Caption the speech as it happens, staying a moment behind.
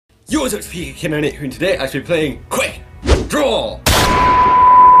Yo, what's up, Kinetic, and today I should be playing Quick Draw!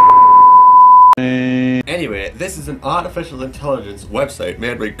 Anyway, this is an artificial intelligence website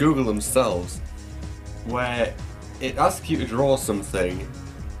made by Google themselves, where it asks you to draw something,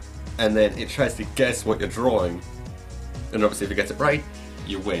 and then it tries to guess what you're drawing, and obviously if it gets it right,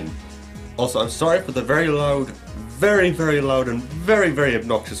 you win. Also, I'm sorry for the very loud, very loud and very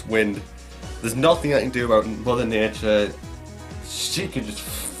obnoxious wind. There's nothing I can do about Mother Nature. She can just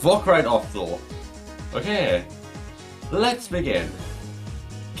fuck right off though. Okay, let's begin.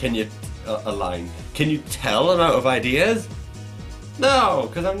 Can you align? Can you tell I'm out of ideas? No,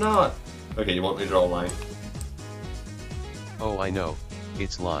 because I'm not. Okay, you want me to draw a line? Oh, I know.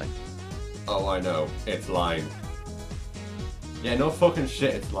 It's line. Oh, I know. It's line. Yeah, no fucking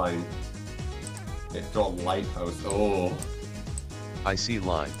shit, it's line. It's draw Lighthouse. Oh. I see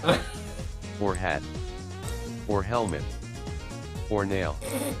line. Or hat. Or helmet. Or nail.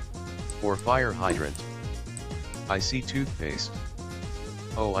 Or fire hydrant. I see toothpaste.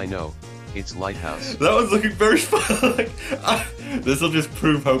 Oh, I know. It's Lighthouse. That was looking very fun. This'll just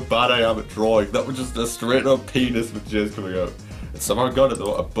prove how bad I am at drawing. That was just a straight up penis with jizz coming out. And somehow got it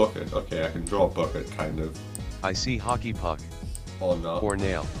though, a bucket. Okay, I can draw a bucket, kind of. I see hockey puck. Or not. Or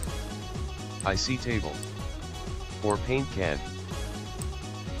nail. I see table. Or paint can.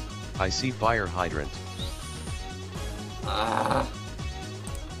 I see fire hydrant.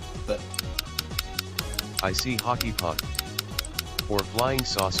 I see hockey puck. Or flying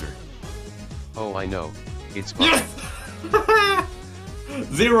saucer. Oh, I know. It's bucket. Yes!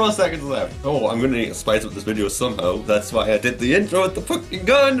 0 seconds left. Oh, I'm gonna need to spice up this video somehow. That's why I did the intro with the fucking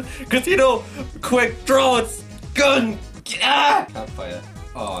gun. Cause you know, quick draw, it's gun. Ah! Campfire.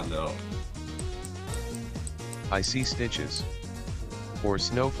 Oh no. I see stitches. Or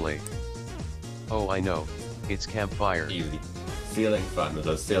snowflake. Oh, I know. It's campfire. Easy. Ceiling fan. There's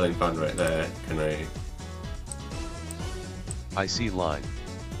a ceiling fan right there. Can I see line.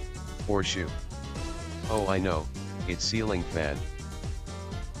 Or shoe. Oh, I know. It's ceiling fan.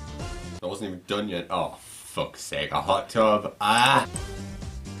 I wasn't even done yet. Oh, fuck's sake. A hot tub. Ah!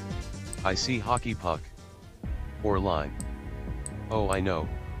 I see hockey puck. Or line. Oh, I know.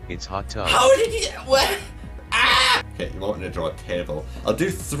 It's hot tub. How did you... What? Ah! Okay, you want me to draw a table. I'll do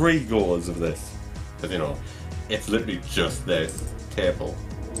 3 goals of this. Because, you know, it's literally just this. Table.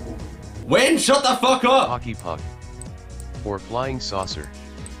 Win! Shut the fuck up! Hockey puck. Or flying saucer.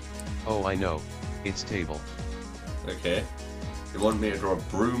 Oh, I know. It's table. Okay. You want me to draw a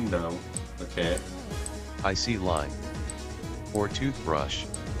broom now. Okay. I see line. Or toothbrush.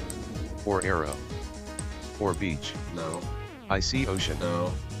 Or arrow. Or beach. No. I see ocean.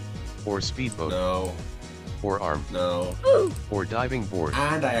 No. Or speedboat. No. Or arm. No. Or diving board.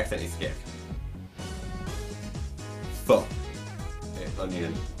 And I accidentally skipped. Fuck. Okay,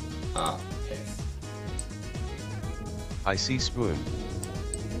 onion. Ah, piss. I see spoon.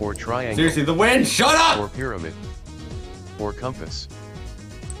 Or triangle. Seriously, the wind! Shut up! Or pyramid. Or compass.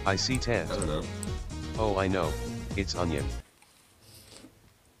 I see tent. I don't know. Oh, I know. It's onion.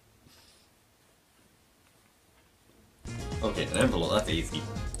 Okay, an envelope, that's easy.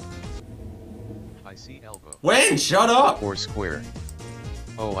 I see elbow. Wind! Shut up! Or square.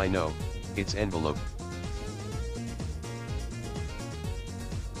 Oh, I know. It's envelope.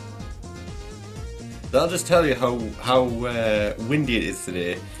 That'll just tell you how windy it is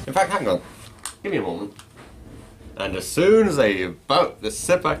today. In fact, hang on. Give me a moment. And as soon as I about to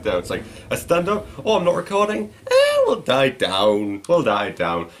sit back down, it's like, I stand up, oh, I'm not recording? We'll die down. We'll die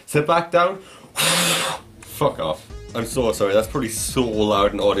down. Sit back down. Fuck off. I'm so sorry, that's probably so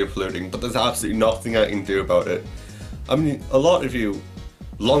loud and audio polluting, but there's absolutely nothing I can do about it. I mean, a lot of you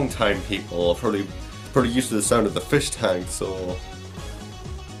long-time people are probably used to the sound of the fish tank, so...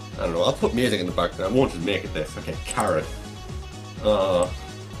 I don't know, I'll put music in the background, I won't just make it this. Okay, carrot.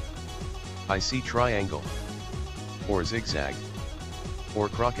 I see triangle. Or zigzag. Or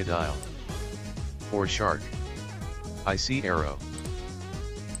crocodile. Or shark. I see arrow.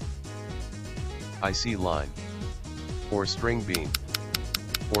 I see line. Or string bean.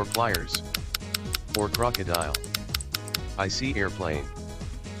 Or pliers. Or crocodile. I see airplane.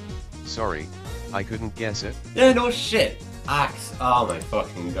 Sorry, I couldn't guess it. Yeah, no shit. Axe. Oh my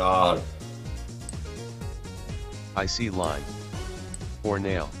fucking god. I see line. Or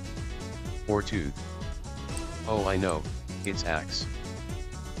nail. Or tooth. Oh, I know. It's axe.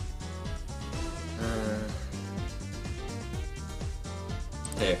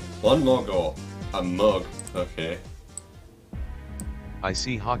 Okay, one more go. A mug. Okay. I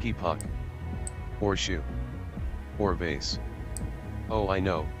see hockey puck. Or shoe. Or vase. Oh, I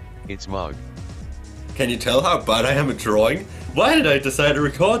know. It's mug. Can you tell how bad I am at drawing? Why did I decide to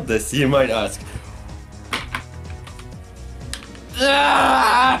record this, you might ask?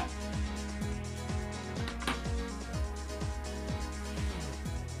 Ah!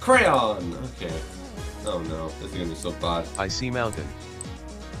 Crayon! Okay. Oh no, this is gonna be so bad. I see mountain.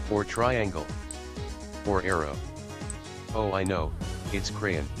 Or triangle. Or arrow. Oh, I know. It's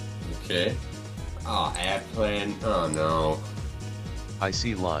crayon. Okay. Oh, airplane. Oh no. I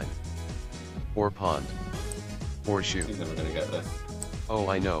see line. Or pond. Or shoe. He's never gonna get this. Oh,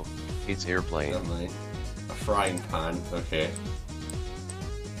 I know. It's airplane. Never mind. A frying pan. Okay.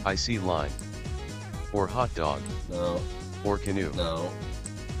 I see line. Or hot dog. No. Or canoe. No.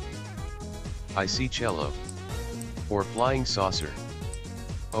 I see cello. Or flying saucer.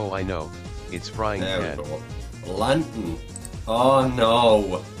 Oh, I know. It's frying pan. There we go. Lantern. Oh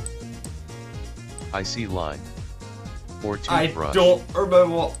no. I see line. Or I toothbrush. don't remember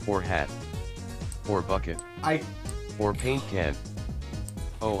what. Or hat. Or bucket. Or paint can.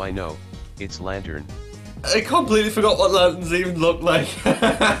 Oh, I know. It's lantern. I completely forgot what lanterns even look like.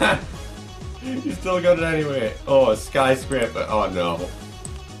 You still got it anyway. Oh, a skyscraper. Oh no.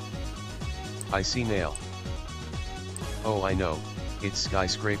 I see nail. Oh, I know. It's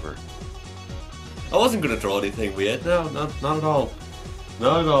skyscraper. I wasn't gonna draw anything weird. No, not at all.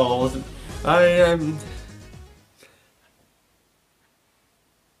 Not at all. I wasn't. I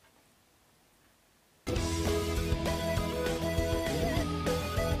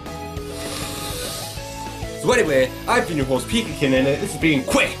So anyway, I've been your host Pikakin, and this has been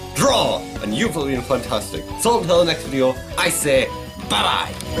Quick Draw, and you've been fantastic. So until the next video, I say bye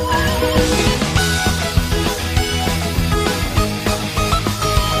bye.